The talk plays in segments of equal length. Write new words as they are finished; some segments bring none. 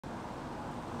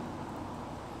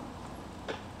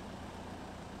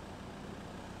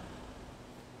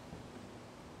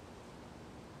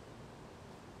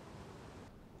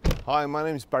Hi, my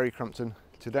name is Barry Crampton.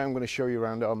 Today I'm going to show you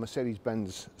around our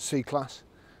Mercedes-Benz C-Class.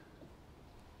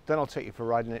 Then I'll take you for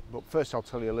riding it, but first I'll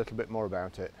tell you a little bit more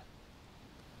about it.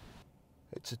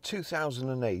 It's a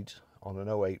 2008 on an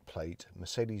 08 plate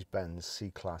Mercedes-Benz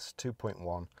C-Class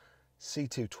 2.1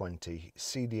 C220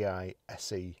 CDI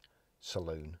SE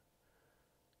saloon.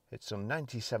 It's on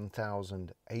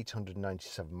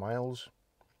 97,897 miles.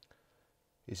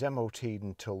 Is MOT'd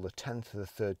until the 10th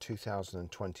of the 3rd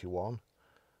 2021.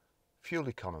 Fuel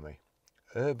economy: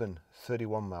 urban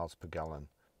 31 miles per gallon,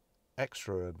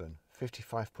 extra urban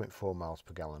 55.4 miles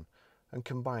per gallon, and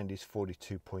combined is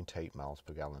 42.8 miles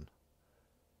per gallon.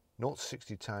 0 to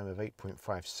 60 time of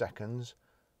 8.5 seconds,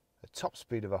 a top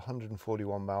speed of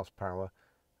 141 miles per hour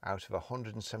out of a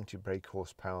 170 brake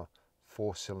horsepower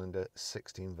 4-cylinder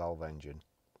 16 valve engine.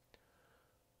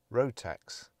 Road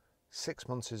tax: 6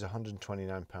 months is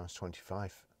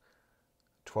 £129.25,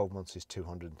 12 months is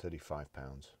 £235.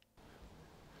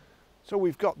 So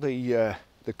we've got the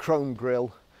chrome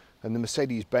grille and the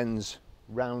Mercedes-Benz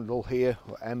roundel here,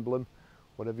 or emblem,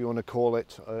 whatever you want to call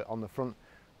it, on the front.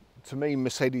 To me,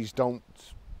 Mercedes don't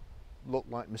look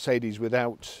like Mercedes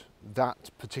without that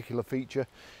particular feature.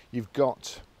 You've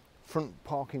got front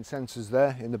parking sensors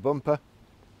there in the bumper,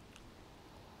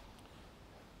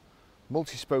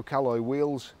 multi-spoke alloy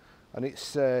wheels, and it's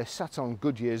sat on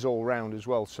Goodyears all round as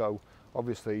well, so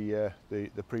obviously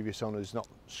the previous owner's not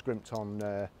scrimped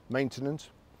on maintenance.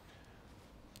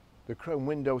 The chrome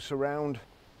window surround.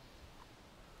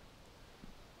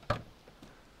 It's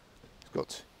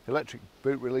got electric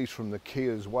boot release from the key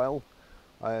as well.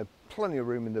 Plenty of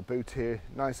room in the boot here,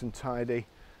 nice and tidy.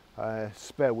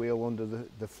 Spare wheel under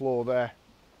the floor there.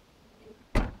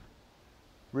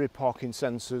 Rear parking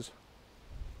sensors.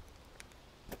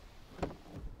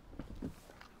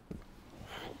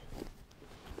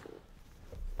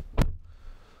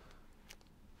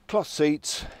 Cloth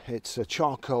seats. It's a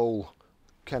charcoal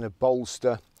kind of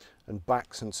bolster and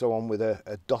backs and so on with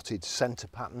a dotted centre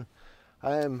pattern.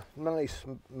 Nice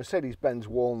Mercedes-Benz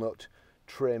walnut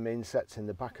trim insets in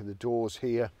the back of the doors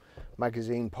here.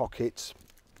 Magazine pockets.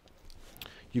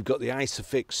 You've got the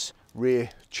Isofix rear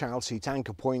child seat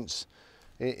anchor points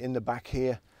in the back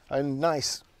here, and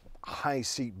nice high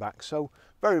seat back, so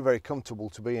very comfortable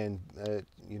to be in,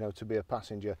 you know, to be a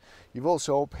passenger. You've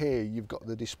also up here you've got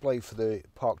the display for the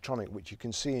Parktronic, which you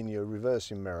can see in your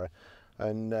reversing mirror,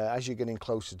 and as you're getting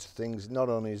closer to things, not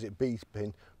only is it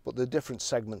beeping, but the different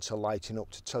segments are lighting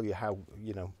up to tell you how,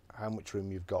 you know, how much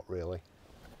room you've got really.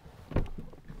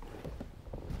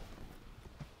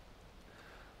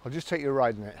 I'll just take you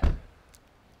riding it.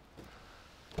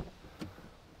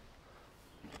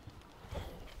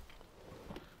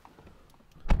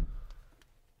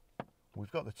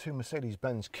 We've got the two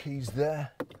Mercedes-Benz keys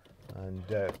there, and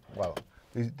well,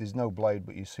 there's no blade,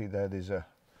 but you see there's a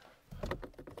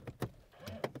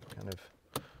kind of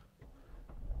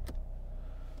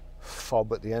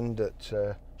fob at the end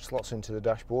that slots into the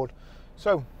dashboard.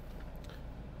 So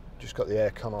just got the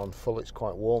aircon on full. It's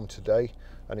quite warm today,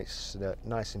 and it's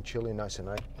nice and chilly, nice and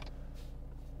nice.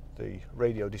 The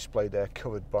radio display there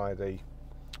covered by the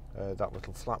that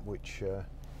little flap, which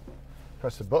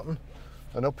press the button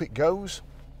and up it goes.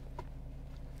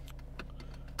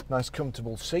 Nice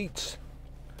comfortable seats.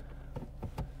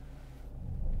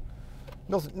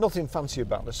 Nothing fancy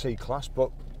about the C-Class,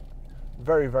 but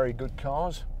very good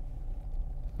cars.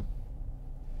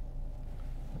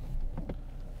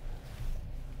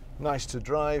 Nice to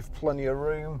drive, plenty of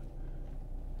room.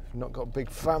 If you've not got a big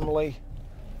family,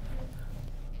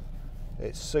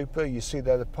 it's super. You see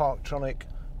there the Parktronic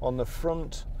on the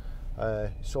front.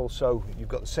 It's also, you've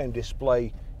got the same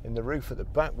display in the roof at the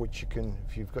back, which you can,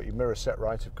 if you've got your mirror set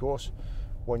right, of course,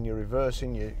 when you're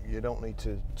reversing, you don't need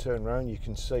to turn around. You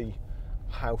can see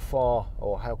how far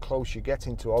or how close you're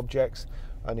getting to objects,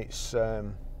 and it's there's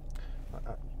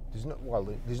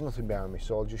nothing behind me,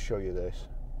 so I'll just show you this.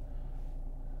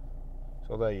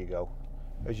 So there you go.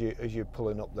 As you're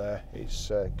pulling up there,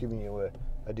 it's giving you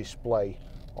a display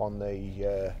on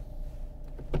the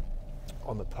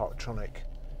Parktronic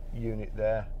unit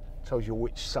there. Tells you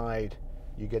which side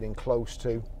you're getting close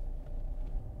to.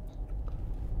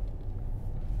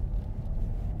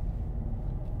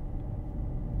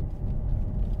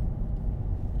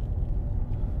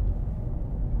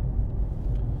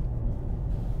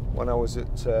 When I was a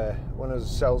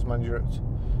sales manager at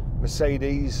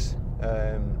Mercedes,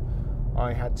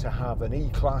 I had to have an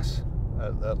E-Class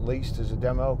at least as a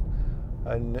demo,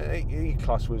 and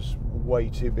E-Class was way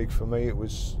too big for me. It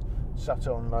was sat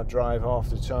on my drive half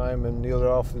the time, and the other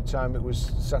half of the time it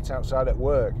was sat outside at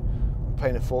work and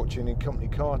paying a fortune in company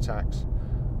car tax.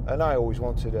 and I always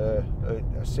wanted a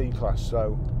C-Class,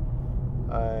 so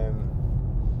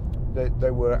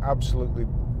they were absolutely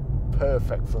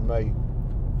perfect for me,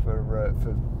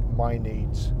 for my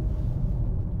needs.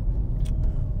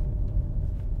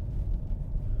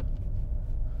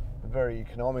 Very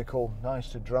economical, nice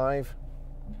to drive.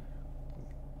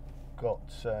 Got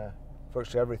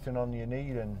virtually everything on you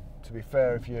need, and to be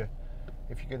fair, if you're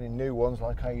getting new ones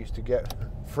like I used to get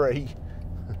free,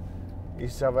 you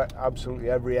used to have absolutely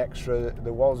every extra that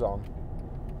there was on,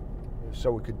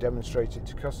 so we could demonstrate it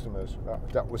to customers.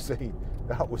 That was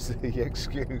the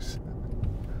excuse.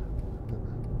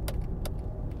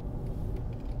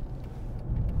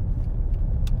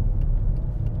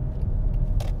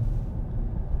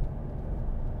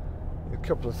 A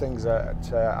couple of things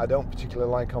that I don't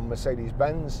particularly like on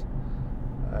Mercedes-Benz.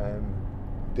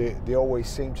 They always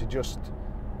seem to just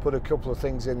put a couple of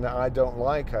things in that I don't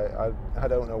like. I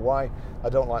don't know why. I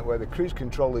don't like where the cruise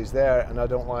control is there, and I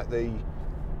don't like the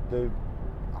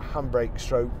handbrake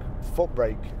stroke foot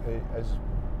brake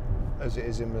as it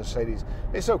is in Mercedes.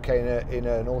 It's okay in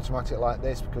an automatic like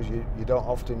this because you don't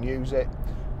often use it,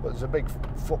 but there's a big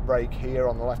foot brake here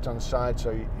on the left hand side,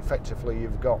 so effectively if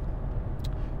you've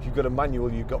got a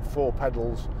manual, you've got 4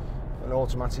 pedals, an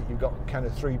automatic you've got kind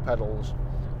of 3 pedals,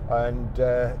 and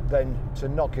then to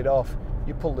knock it off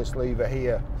you pull this lever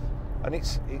here, and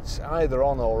it's either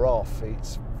on or off.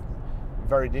 It's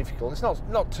very difficult. It's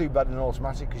not too bad in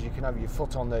automatic because you can have your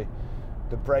foot on the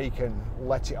brake and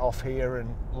let it off here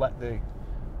and let the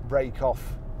brake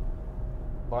off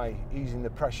by easing the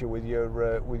pressure with your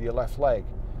left leg.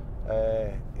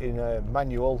 In a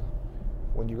manual,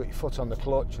 when you've got your foot on the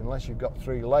clutch, unless you've got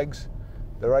 3 legs,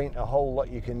 there ain't a whole lot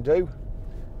you can do,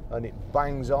 and it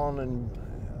bangs on and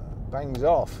bangs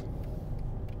off.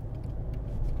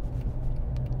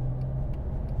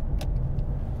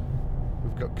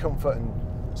 We've got comfort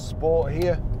and sport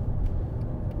here.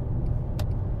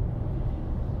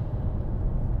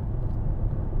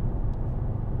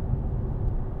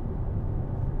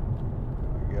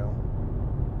 There we go.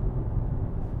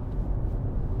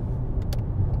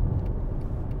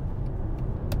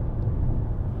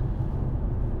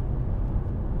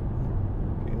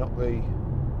 If you knock the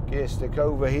gear stick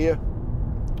over here,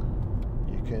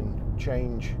 you can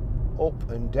change up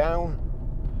and down.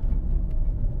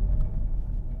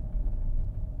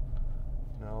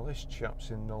 Now this chap's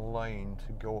in the lane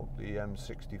to go up the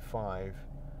M65,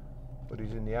 but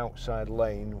he's in the outside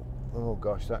lane. Oh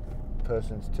gosh, that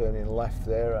person's turning left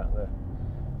there out there.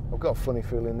 I've got a funny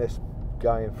feeling this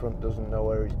guy in front doesn't know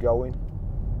where he's going.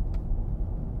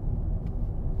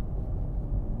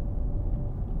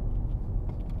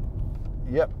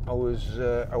 Yep, I was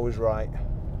right.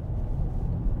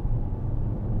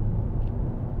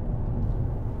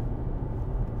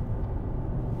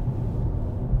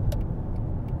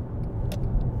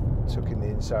 Took in the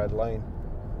inside lane.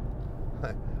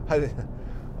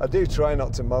 I do try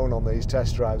not to moan on these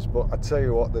test drives, but I tell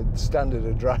you what, the standard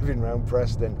of driving around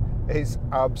Preston is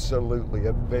absolutely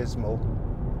abysmal.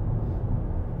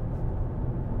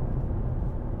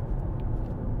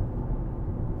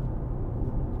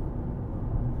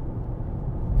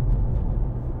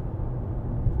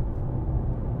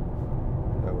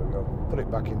 There we go. Put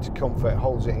it back into comfort,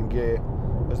 holds it in gear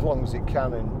as long as it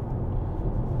can, and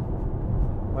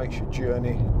makes your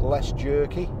journey less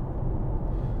jerky.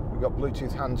 We've got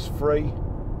Bluetooth hands-free,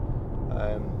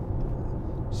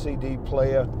 CD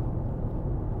player.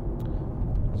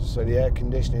 So the air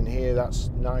conditioning here, that's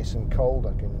nice and cold.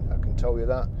 I can tell you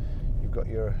that. You've got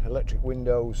your electric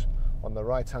windows on the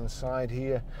right-hand side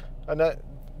here, and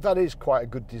that is quite a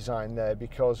good design there,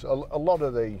 because a lot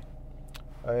of the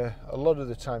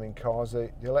time in cars,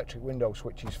 the electric window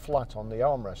switch is flat on the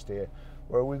armrest here,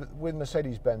 where with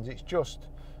Mercedes-Benz, it's just,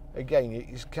 again,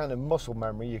 it's kind of muscle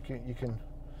memory. You can,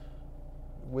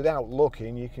 without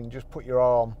looking, you can just put your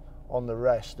arm on the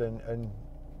rest and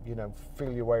you know,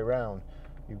 feel your way around.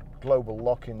 You global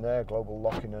lock in there, global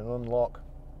locking and unlock.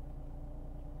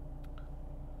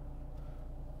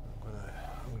 I'm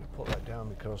gonna put that down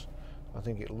because I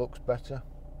think it looks better.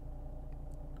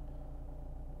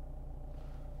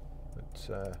 But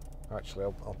actually,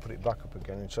 I'll put it back up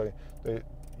again. And so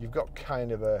you've got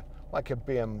kind of like a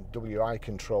BMW eye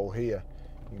control here.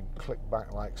 You can click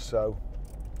back like so.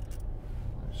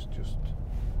 Let's just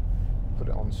put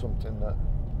it on something that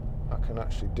I can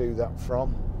actually do that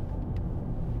from.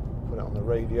 Put it on the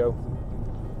radio,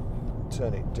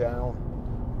 turn it down.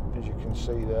 As you can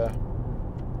see there,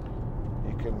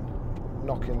 you can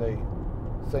knock in the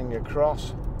thing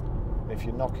across. If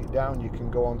you knock it down, you can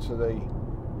go onto the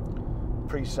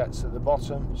presets at the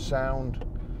bottom. Sound,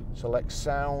 select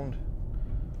sound,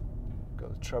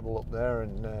 got the treble up there,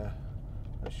 and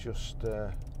let's just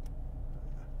knock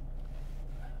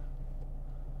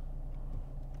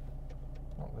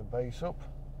the bass up.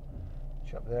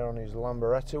 Chap there on his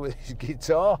Lamboretta with his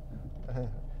guitar.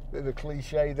 Bit of a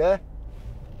cliche there.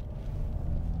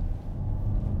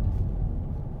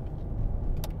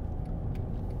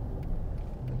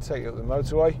 And take it up the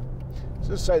motorway.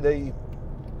 So let's say the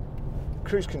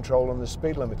cruise control and the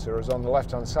speed limiter is on the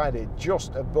left hand side here,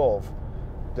 just above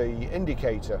the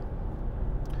indicator,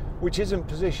 which isn't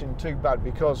positioned too bad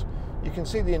because you can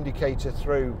see the indicator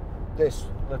through this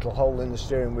little hole in the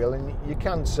steering wheel, and you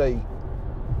can see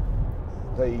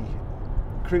the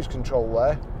cruise control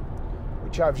there,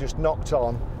 which I've just knocked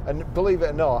on. And believe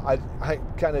it or not, I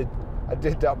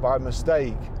did that by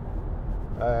mistake.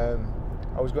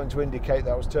 I was going to indicate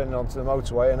that I was turning onto the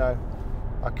motorway, and I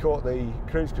caught the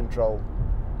cruise control.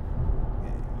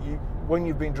 When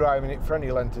you've been driving it for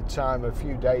any length of time, a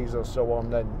few days or so on,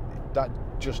 then that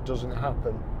just doesn't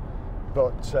happen.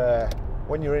 But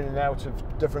when you're in and out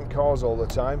of different cars all the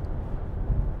time,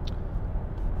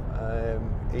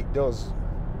 it does.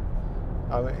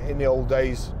 I mean, in the old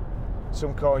days,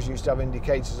 some cars used to have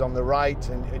indicators on the right,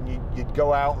 and you'd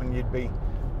go out and you'd be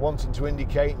wanting to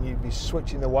indicate, and you'd be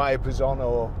switching the wipers on,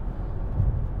 or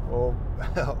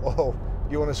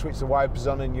you want to switch the wipers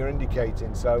on and you're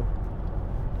indicating. So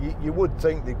you would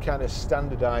think they'd kind of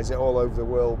standardise it all over the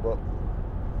world, but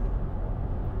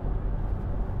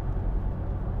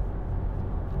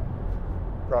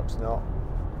perhaps not.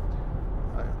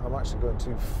 I'm actually going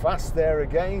too fast there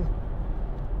again.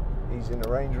 He's in a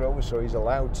Range Rover, so he's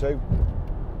allowed to.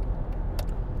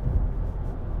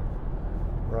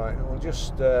 Right, we'll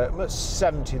just, I'm at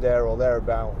 70 there or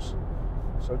thereabouts.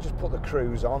 So just put the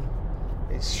cruise on.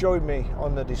 It's showing me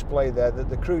on the display there that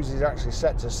the cruise is actually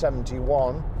set to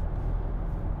 71.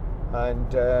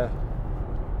 And I'm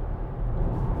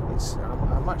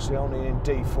actually only in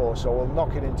D4, so we'll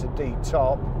knock it into D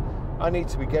top. I need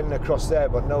to be getting across there,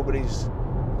 but nobody's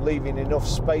leaving enough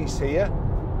space here.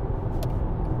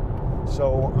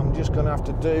 So I'm just going to have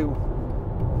to do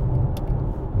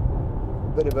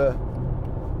a bit of a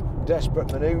desperate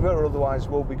manoeuvre, otherwise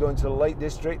we'll be going to the Lake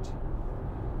District.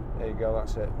 There you go,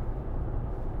 that's it.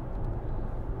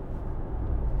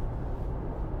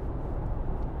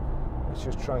 Let's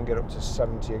just try and get up to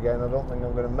 70 again. I don't think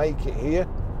I'm going to make it here.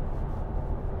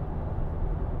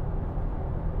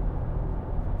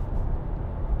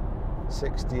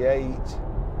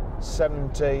 $68,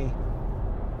 70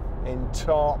 in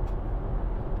top,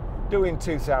 doing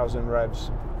 2,000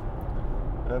 revs,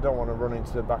 and I don't want to run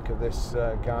into the back of this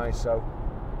guy, so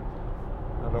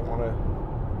I don't want to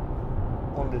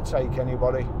undertake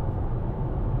anybody.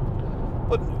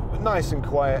 But nice and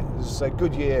quiet. It's a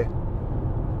good year.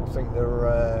 I think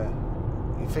they're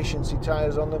efficiency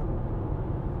tyres on them,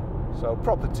 so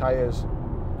proper tyres.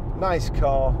 Nice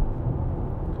car.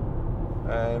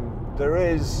 There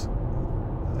is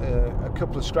a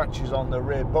couple of scratches on the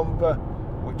rear bumper,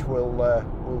 which we'll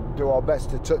do our best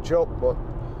to touch up, but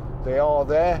they are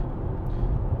there.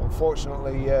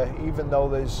 Unfortunately, even though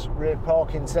there's rear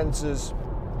parking sensors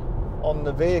on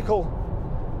the vehicle,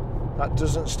 that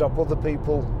doesn't stop other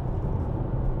people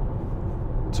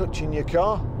touching your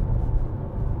car.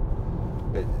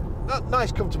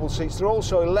 Nice comfortable seats. They're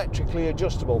also electrically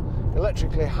adjustable,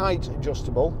 electrically height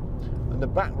adjustable, and the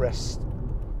backrest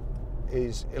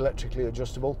is electrically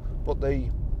adjustable, but the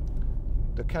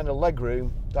kind of leg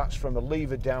room, that's from a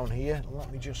lever down here. Let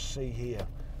me just see here.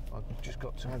 I've just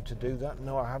got time to do that.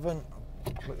 No, I haven't.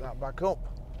 I'll click that back up.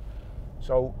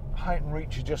 So height and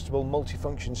reach adjustable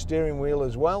multifunction steering wheel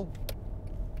as well.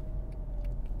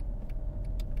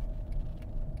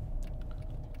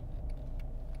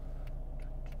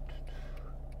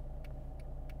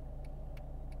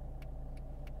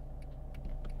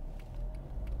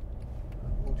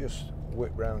 We'll just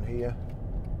whip round here.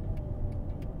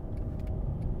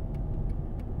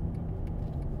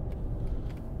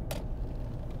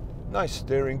 Nice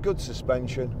steering, good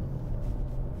suspension.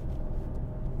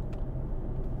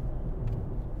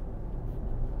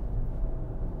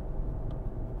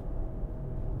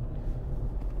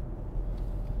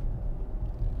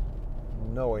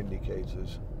 No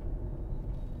indicators.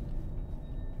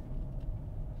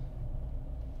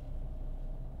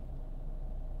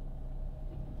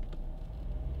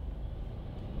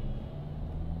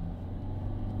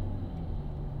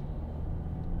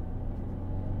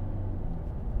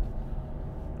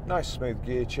 Nice smooth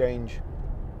gear change.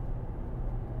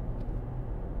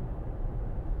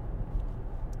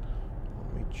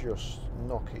 Let me just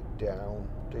knock it down,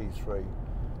 D3.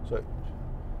 So it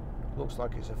looks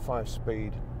like it's a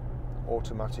 5-speed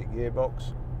automatic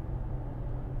gearbox.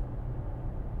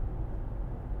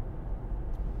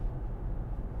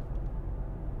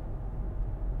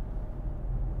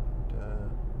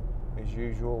 as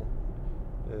usual,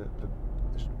 the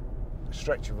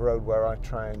stretch of road where I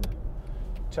try and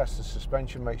test the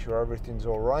suspension, make sure everything's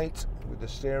all right with the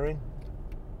steering.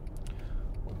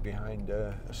 We're behind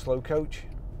a slow coach.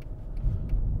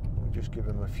 We'll just give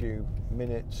him a few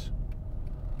minutes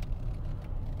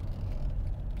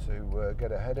to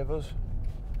get ahead of us.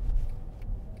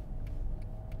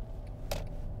 I'll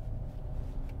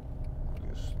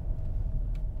just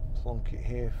plonk it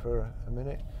here for a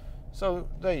minute. So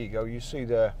there you go, you see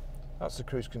there, that's the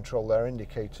cruise control there,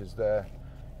 indicators there,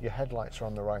 your headlights are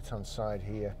on the right hand side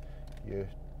here, your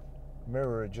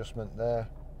mirror adjustment there,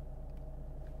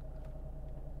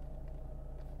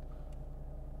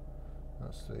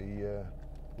 that's the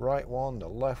right one, the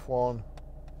left one,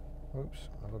 oops,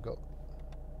 have I got,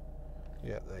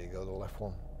 yeah, there you go, the left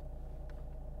one.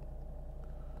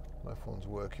 Left one's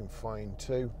working fine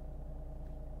too.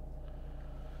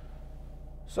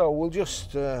 So we'll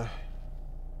just, I'll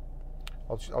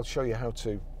show you how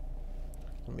to,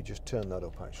 let me just turn that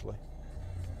up actually.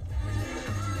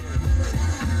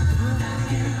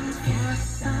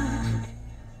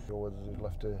 Or whether they've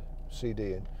left a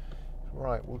CD in.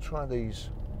 Right, we'll try these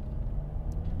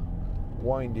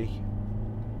windy.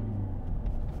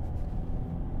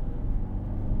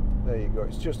 There you go,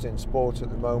 it's just in sport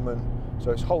at the moment, so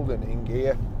it's holding in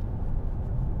gear.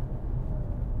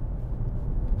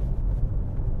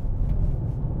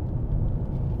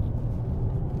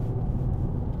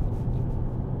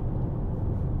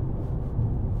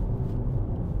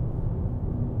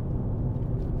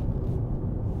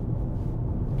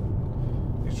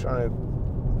 Just trying to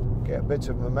get a bit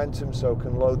of momentum so I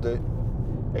can load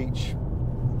each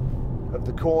of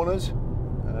the corners.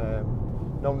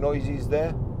 No noises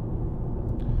there.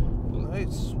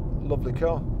 It's a lovely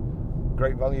car,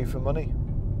 great value for money.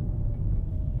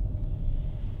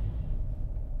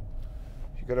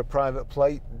 If you've got a private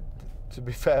plate, to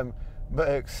be fair,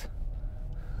 Mercs,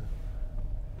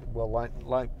 well,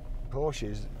 like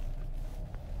Porsches,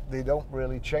 they don't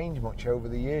really change much over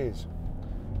the years.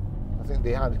 I think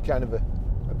they had kind of a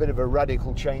bit of a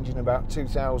radical change in about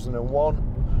 2001,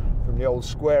 from the old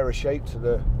squarer shape to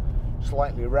the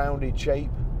slightly rounded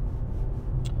shape.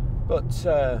 But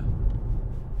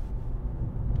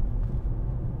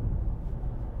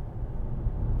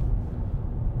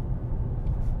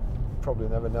probably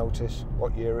never notice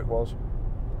what year it was.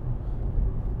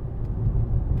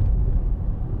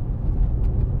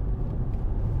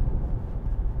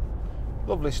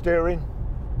 Lovely steering.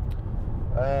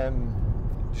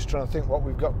 Just trying to think what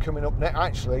we've got coming up next.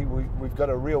 Actually, we've got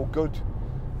a real good,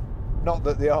 not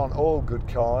that they aren't all good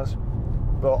cars,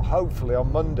 but hopefully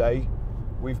on Monday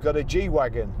we've got a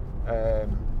G-Wagon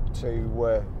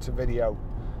to video.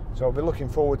 So I'll be looking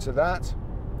forward to that.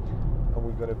 And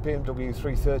we've got a BMW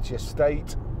 330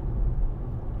 Estate,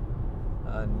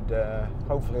 and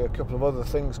hopefully a couple of other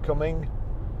things coming.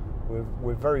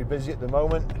 We're very busy at the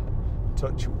moment.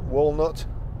 Touch walnut.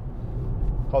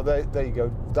 Oh, there you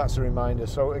go. That's a reminder.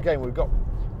 So again, we've got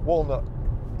walnut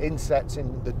insets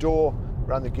in the door,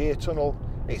 around the gear tunnel.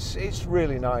 It's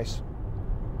really nice.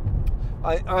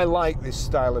 I like this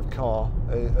style of car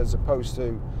as opposed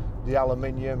to the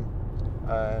aluminium.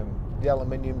 The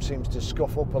aluminium seems to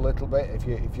scuff up a little bit if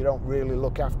you don't really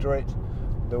look after it.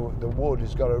 The wood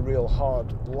has got a real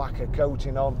hard lacquer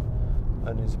coating on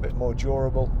and is a bit more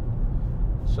durable.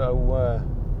 So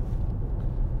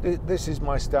this is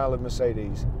my style of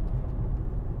Mercedes.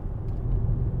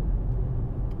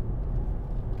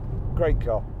 Great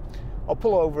car. I'll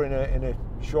pull over in a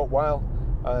short while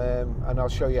and I'll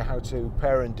show you how to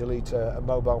pair and delete a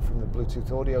mobile from the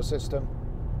Bluetooth audio system.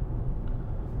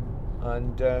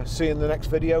 And see you in the next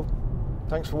video.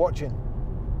 Thanks for watching.